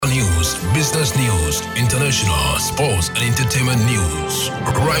business news, international, sports, and entertainment news.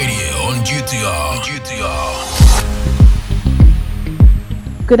 Right here on GTR.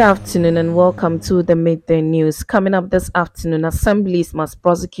 Good afternoon and welcome to the Midday News. Coming up this afternoon, assemblies must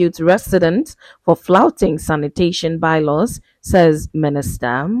prosecute residents for flouting sanitation bylaws, says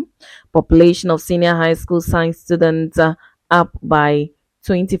Minister. Population of senior high school science students up by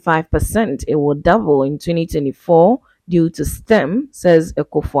 25%. It will double in 2024 due to STEM, says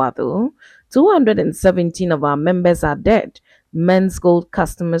Ekofuado. 217 of our members are dead. Men's Gold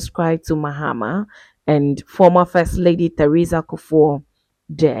customers cry to Mahama, and former First Lady Theresa Kufuor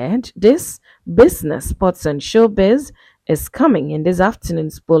dead. This business, sports, and showbiz is coming in this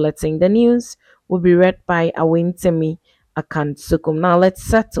afternoon's bulletin. The news will be read by Awintemi Akansukum. Now let's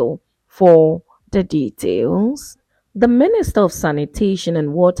settle for the details. The Minister of Sanitation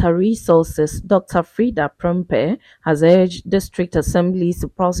and Water Resources, Dr. Frida Prempeh, has urged district assemblies to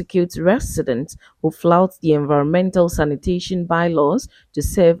prosecute residents who flout the environmental sanitation bylaws to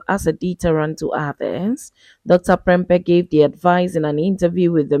serve as a deterrent to others. Dr. Prempeh gave the advice in an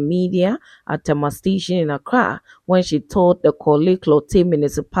interview with the media at Tema Station in Accra when she told the Korle Klote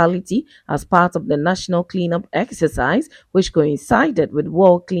municipality as part of the national cleanup exercise, which coincided with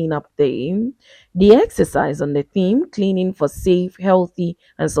World Cleanup Day. The exercise on the theme, Cleaning for Safe, Healthy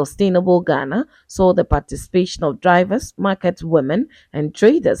and Sustainable Ghana, saw the participation of drivers, market women and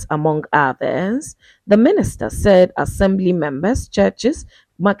traders, among others. The minister said assembly members, churches,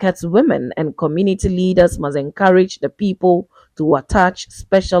 market women and community leaders must encourage the people to attach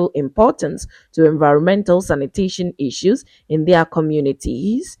special importance to environmental sanitation issues in their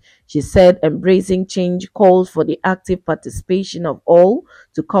communities. She said embracing change calls for the active participation of all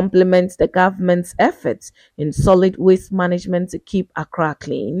to complement the government's efforts in solid waste management to keep Accra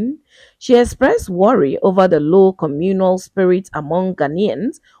clean. She expressed worry over the low communal spirit among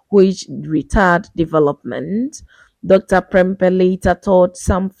Ghanaians, which retard development. Dr. Prempeh later taught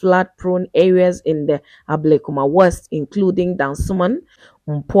some flood-prone areas in the Ablekuma West, including Dansuman,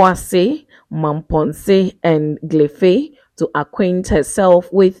 Mpoase, Mamponse, and Glefe, to acquaint herself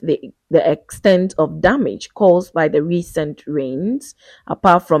with the extent of damage caused by the recent rains.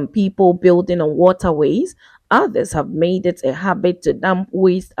 Apart from people building on waterways, others have made it a habit to dump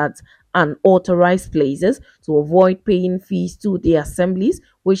waste at unauthorized places to avoid paying fees to the assemblies,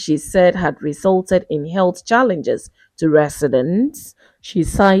 which she said had resulted in health challenges to residents. She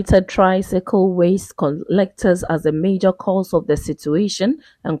cited tricycle waste collectors as a major cause of the situation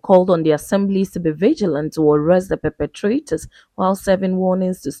and called on the assemblies to be vigilant to arrest the perpetrators while serving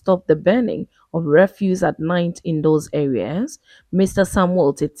warnings to stop the burning of refuse at night in those areas. Mr.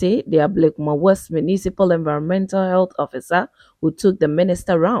 Samuel Tete, the Ablekuma West Municipal Environmental Health Officer, who took the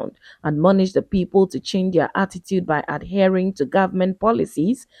minister round, admonished the people to change their attitude by adhering to government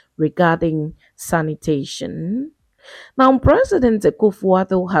policies regarding sanitation. Now, President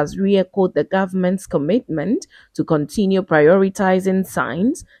Akufo-Addo has re-echoed the government's commitment to continue prioritizing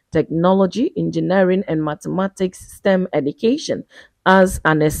science, technology, engineering, and mathematics STEM education as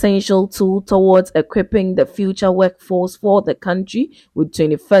an essential tool towards equipping the future workforce for the country with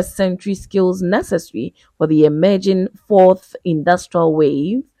 21st century skills necessary for the emerging fourth industrial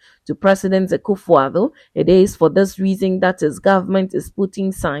wave. To President Akufo-Addo, it is for this reason that his government is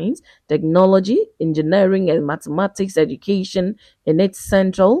putting science, technology, engineering, and mathematics education in its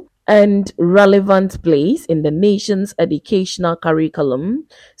central and relevant place in the nation's educational curriculum.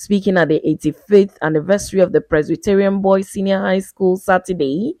 Speaking at the 85th anniversary of the Presbyterian Boys Senior High School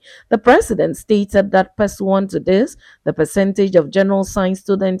Saturday, the president stated that pursuant to this, the percentage of general science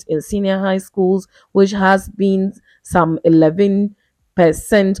students in senior high schools, which has been some 11%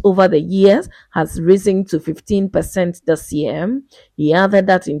 over the years, has risen to 15% this year. He added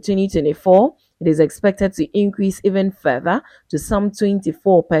that in 2024, it is expected to increase even further to some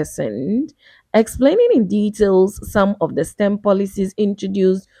 24%. Explaining in details some of the STEM policies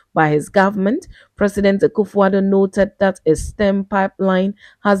introduced by his government, President Akufo-Addo noted that a STEM pipeline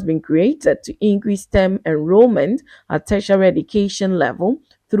has been created to increase STEM enrollment at tertiary education level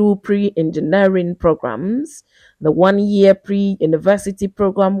through pre-engineering programs. The one-year pre-university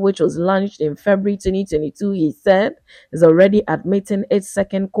program, which was launched in February 2022, he said, is already admitting its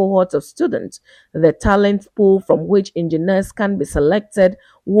second cohort of students. The talent pool from which engineers can be selected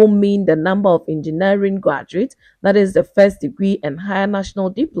will mean the number of engineering graduates, that is the first degree and higher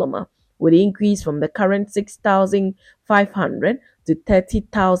national diploma, will increase from the current 6,500 to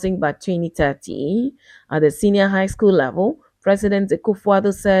 30,000 by 2030. At the senior high school level, President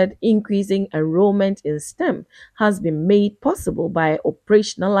Akufo-Addo said increasing enrollment in STEM has been made possible by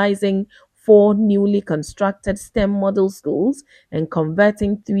operationalizing 4 newly constructed STEM model schools and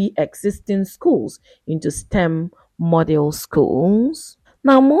converting 3 existing schools into STEM model schools.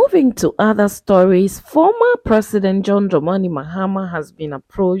 Now, moving to other stories, former President John Dramani Mahama has been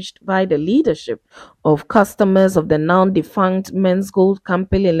approached by the leadership of customers of the now defunct Men's Gold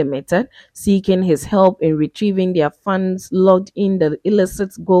Company Limited, seeking his help in retrieving their funds locked in the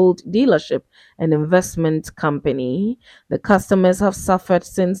illicit gold dealership and investment company. The customers have suffered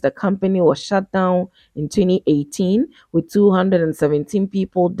since the company was shut down in 2018, with 217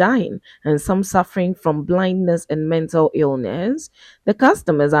 people dying and some suffering from blindness and mental illness. The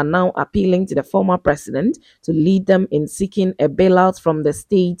customers are now appealing to the former president to lead them in seeking a bailout from the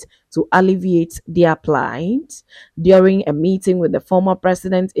state to alleviate their plight. During a meeting with the former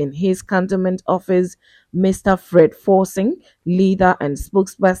president in his cantonment office, Mr. Fred Forsing, leader and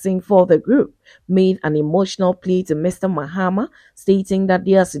spokesperson for the group, made an emotional plea to Mr. Mahama, stating that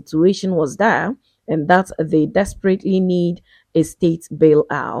their situation was dire and that they desperately need a state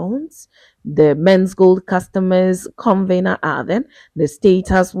bailout. The Men's Gold customers convener added, the state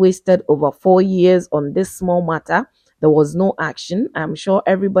has wasted over 4 years on this small matter. There was no action. I'm sure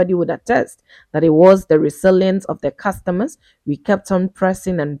everybody would attest that it was the resilience of the customers. We kept on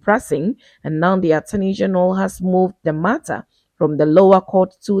pressing and pressing, and now the Attorney General has moved the matter from the lower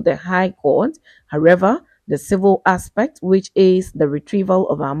court to the High Court. However, the civil aspect, which is the retrieval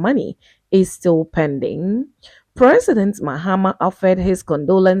of our money, is still pending. President Mahama offered his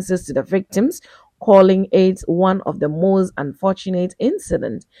condolences to the victims, calling it one of the most unfortunate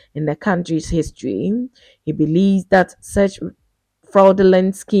incidents in the country's history. He believes that such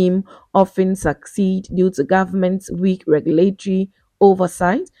fraudulent schemes often succeed due to government's weak regulatory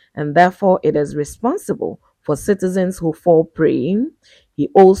oversight, and therefore it is responsible for citizens who fall prey. He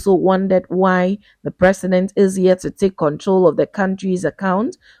also wondered why the president is here to take control of the country's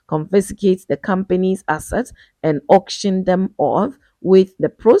account, confiscate the company's assets, and auction them off, with the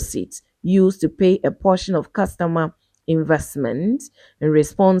proceeds used to pay a portion of customer investment. In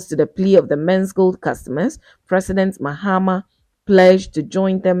response to the plea of the Men's Gold customers, President Mahama pledged to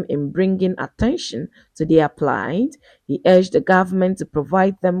join them in bringing attention to their plight. He urged the government to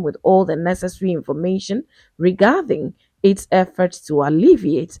provide them with all the necessary information regarding its efforts to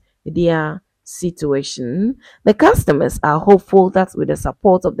alleviate their situation. The customers are hopeful that with the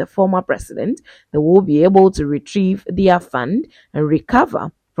support of the former president, they will be able to retrieve their fund and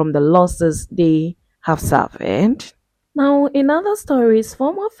recover from the losses they have suffered. Now, in other stories,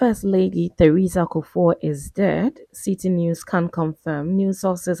 former First Lady Theresa Kufuor is dead. City News can confirm. News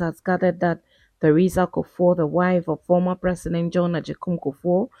sources has gathered that Theresa Kufuor, the wife of former President John Agyekum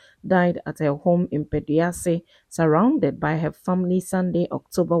Kufuor, died at her home in Peduase, surrounded by her family Sunday,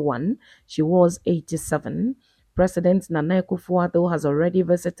 October 1. She was 87. President Nana Akufo-Addo has already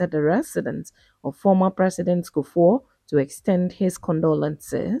visited the residence of former President Kufuor to extend his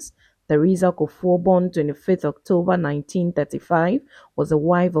condolences. Theresa Kufuor, born 25th October 1935, was the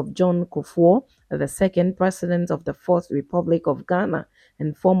wife of John Kufuor, the second president of the Fourth Republic of Ghana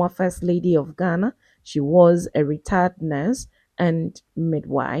and former First Lady of Ghana. She was a retired nurse and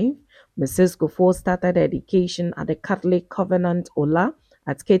midwife. Mrs. Kufuor started education at the Catholic Covenant Ola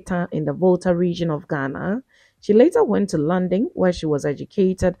at Ketan in the Volta region of Ghana. She later went to London, where she was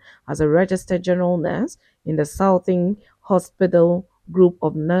educated as a registered general nurse in the Southern Hospital Group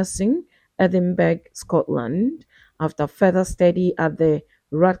of Nursing, Edinburgh, Scotland. After further study at the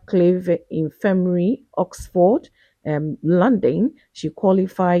Radcliffe Infirmary, Oxford, London, she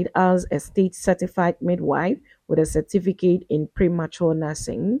qualified as a state-certified midwife with a certificate in premature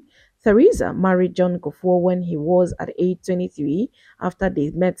nursing. Theresa married John Kufuor when he was at age 23 after they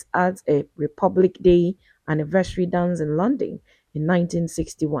met at a Republic Day anniversary dance in London in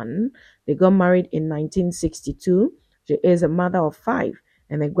 1961. They got married in 1962. She is a mother of 5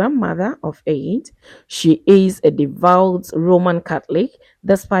 and a grandmother of 8. She is a devout Roman Catholic.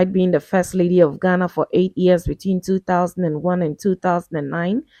 Despite being the First Lady of Ghana for 8 years between 2001 and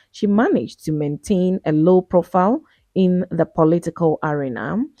 2009, she managed to maintain a low profile in the political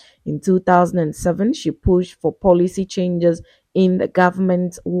arena. In 2007, she pushed for policy changes in the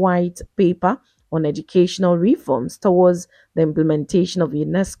government's white paper on educational reforms towards the implementation of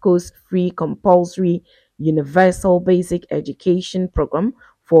UNESCO's free compulsory universal basic education program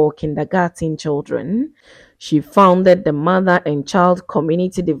for kindergarten children. She founded the Mother and Child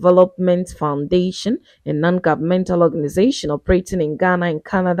Community Development Foundation, a non-governmental organization operating in Ghana and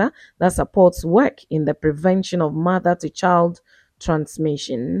Canada that supports work in the prevention of mother-to-child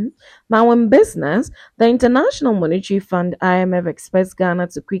transmission. Now, in business, the International Monetary Fund IMF expects Ghana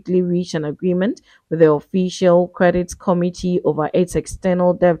to quickly reach an agreement with the Official Credit Committee over its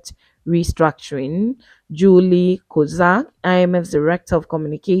external debt restructuring. Julie Kozak, IMF's Director of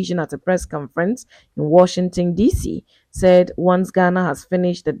Communication at a press conference in Washington, D.C., said once Ghana has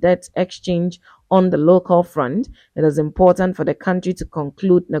finished the debt exchange on the local front, it is important for the country to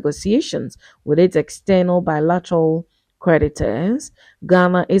conclude negotiations with its external bilateral creditors.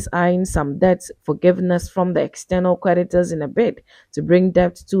 Ghana is eyeing some debt forgiveness from the external creditors in a bid to bring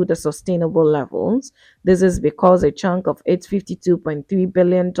debt to the sustainable levels. This is because a chunk of its $52.3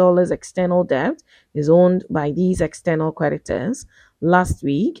 billion external debt is owned by these external creditors. Last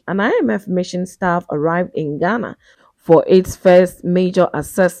week, an IMF mission staff arrived in Ghana for its first major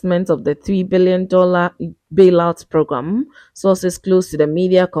assessment of the $3 billion bailout program. Sources close to the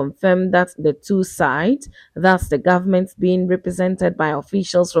media confirmed that the two sides, that's the government being represented by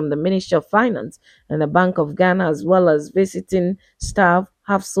officials from the Ministry of Finance and the Bank of Ghana, as well as visiting staff,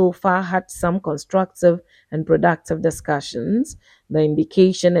 have so far had some constructive and productive discussions. The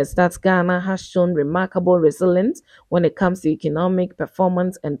indication is that Ghana has shown remarkable resilience when it comes to economic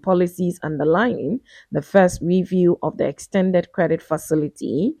performance and policies underlying the first review of the extended credit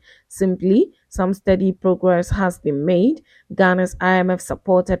facility. Simply, some steady progress has been made. Ghana's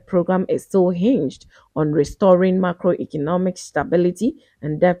IMF-supported program is still hinged on restoring macroeconomic stability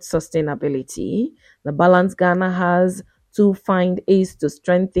and debt sustainability. The balance Ghana has to find is to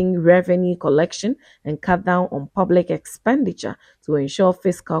strengthen revenue collection and cut down on public expenditure to ensure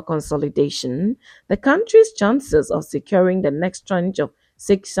fiscal consolidation. The country's chances of securing the next tranche of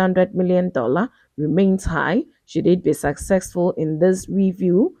 $600 million remains high should it be successful in this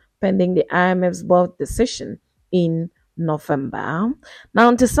review, pending the IMF's board decision in November.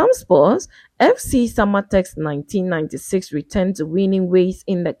 Now to some sports. FC Samatex 1996 returned to winning ways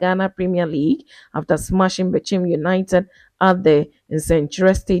in the Ghana Premier League after smashing Bechim United at the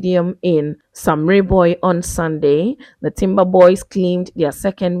Century Stadium in Samreboy on Sunday. The Timber Boys claimed their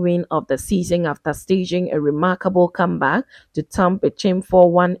second win of the season after staging a remarkable comeback to thump Bechim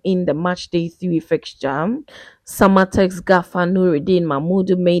 4-1 in the matchday 3 fixture. Samatex gaffer Nuruddin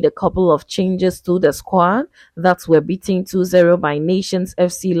Mahmoud made a couple of changes to the squad that were beaten 2-0 by Nations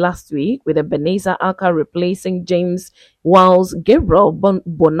FC last week, with Ebenezer Aka replacing James, whilst Gabriel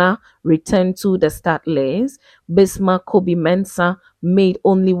Bona returned to the start list. Bismarck Kobe Mensah made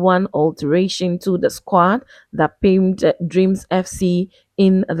only one alteration to the squad that pained Dreams FC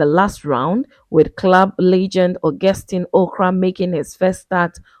in the last round, with club legend Augustine Okra making his first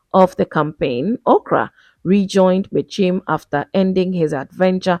start of the campaign. Okra rejoined Bechim after ending his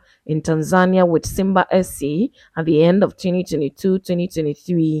adventure in Tanzania with Simba SC at the end of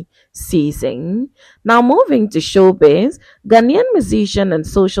 2022-2023 season. Now moving to showbiz, Ghanaian musician and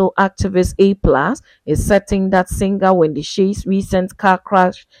social activist A+ is certain that singer Wendy Shea's recent car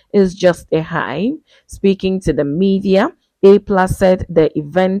crash is just a hype. Speaking to the media, A+ said the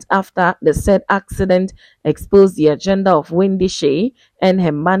event after the said accident exposed the agenda of Wendy Shea and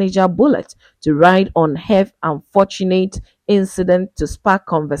her manager Bullet to ride on her unfortunate incident to spark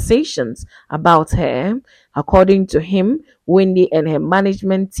conversations about her. According to him, Wendy and her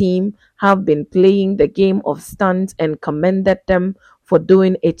management team have been playing the game of stunts and commended them for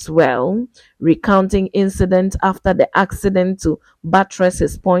doing it well. Recounting incident after the accident to buttress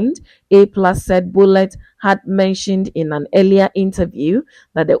his point, A+ said Bullet had mentioned in an earlier interview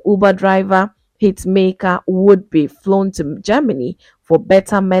that the Uber driver hitmaker would be flown to Germany for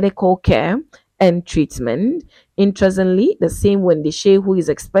better medical care and treatment. Interestingly, the same Wendy Shea, who is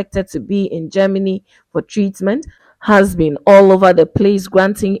expected to be in Germany for treatment, has been all over the place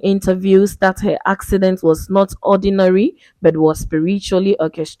granting interviews that her accident was not ordinary but was spiritually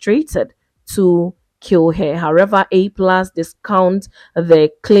orchestrated to kill her. However, A+ discounts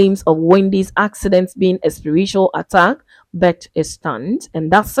the claims of Wendy's accident being a spiritual attack but a stunt.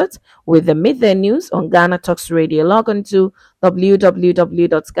 And that's it with the Midday News on Ghana Talks Radio. Log on to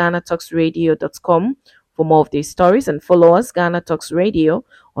www.GhanaTalksRadio.com for more of these stories, and follow us, Ghana Talks Radio,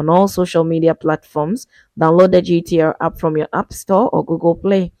 on all social media platforms. Download the GTR app from your App Store or Google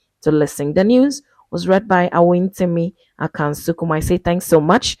Play to listen. The news was read by Awintimi Akansukum. I say thanks so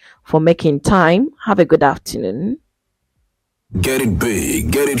much for making time. Have a good afternoon. Get it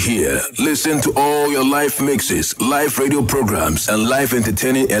big, get it here. Listen to all your live mixes, live radio programs, and live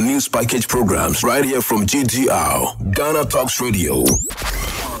entertaining and news package programs right here from GTR, Ghana Talks Radio.